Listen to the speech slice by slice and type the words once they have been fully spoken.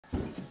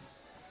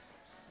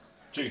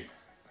G.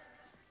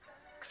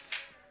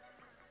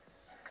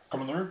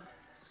 Come in the room.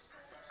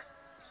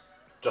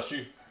 Just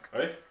you,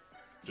 right?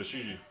 Just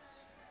you, G.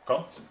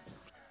 Come.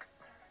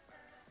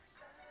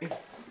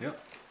 Yeah.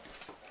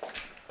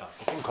 Ah,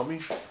 fucking come in.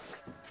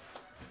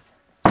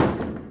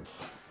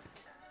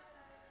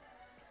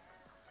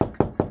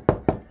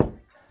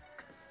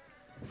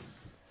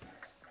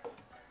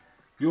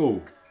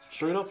 Yo,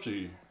 straight up,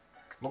 G.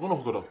 Not gonna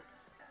hook it up.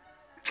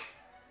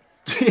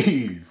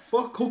 G,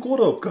 fuck, hook what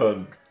up,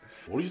 cunt?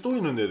 What are you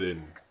doing in there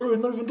then? Bro,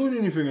 I'm not even doing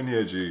anything in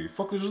here, G.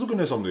 Fuck, they're just looking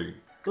at something.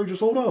 Bro, just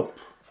hold up.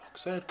 Fuck,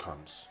 sad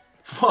cunts.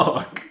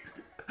 Fuck.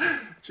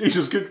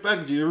 Jesus, get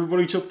back, G.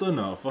 Everybody chipped in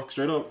now. Fuck,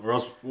 straight up. Or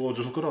else we'll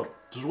just hook it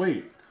up. Just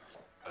wait.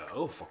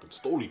 Oh, fucking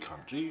stoley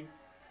cunt, G.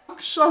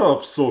 Fuck, shut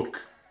up,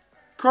 suck.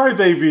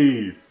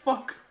 Crybaby.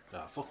 Fuck.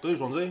 Nah, fuck those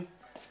ones, eh?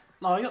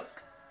 Nah, yeah.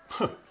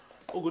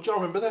 Oh, good job,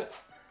 remember that?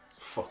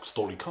 Fuck,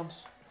 stoley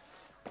cunts.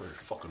 Bro,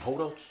 fucking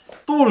holdouts.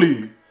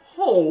 Stoley?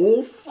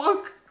 Oh,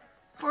 fuck.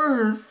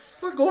 Bro,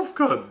 fuck off,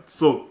 cunt.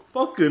 So,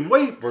 fucking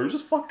wait, bro.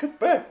 Just fucking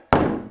back.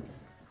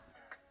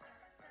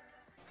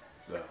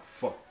 Yeah,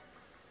 fuck.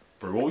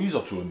 Bro, what are you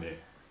up to in there?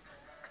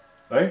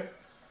 Eh?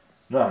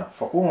 Nah,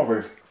 fuck all my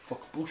bro.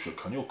 Fuck bullshit,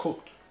 cunt. You're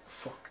cooked.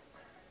 Fuck.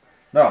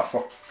 Nah,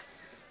 fuck.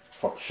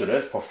 Fuck shit,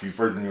 eh? Puff you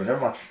further than you and him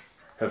much.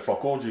 Head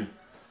fuck all you.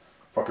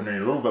 Fucking only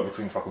a little bit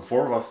between fucking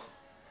four of us.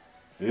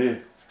 Yeah.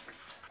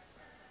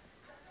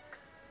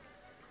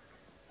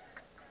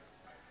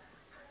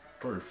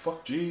 Bro,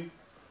 fuck G.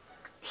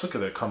 Sick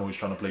of that cunt always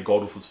trying to play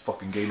God with his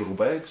fucking gay little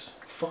bags.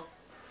 Fuck.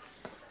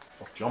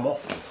 Fuck G, I'm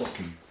off. Fuck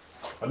you.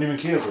 I didn't even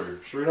care, bro.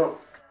 Straight up.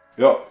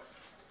 Yeah.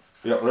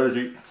 Yeah, later,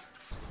 G.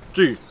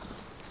 G.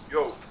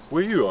 Yo.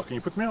 Where you are? Can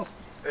you pick me up?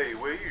 Hey,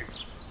 where you?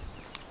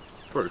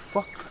 Bro,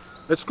 fuck.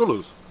 It's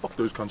Scullers. Fuck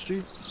those cunts,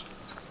 G.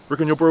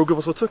 Reckon your bro will give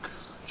us a tick?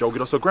 Joe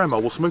get us a grandma,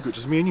 we'll smoke it,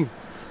 just me and you.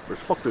 Bro,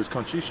 fuck those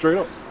cunts, G. Straight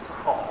up.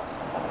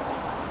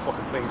 Oh.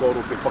 Fucking playing God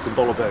with their fucking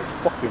dollar bag.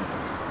 Fuck them.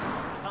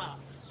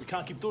 We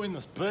can't keep doing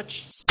this,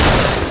 bitch.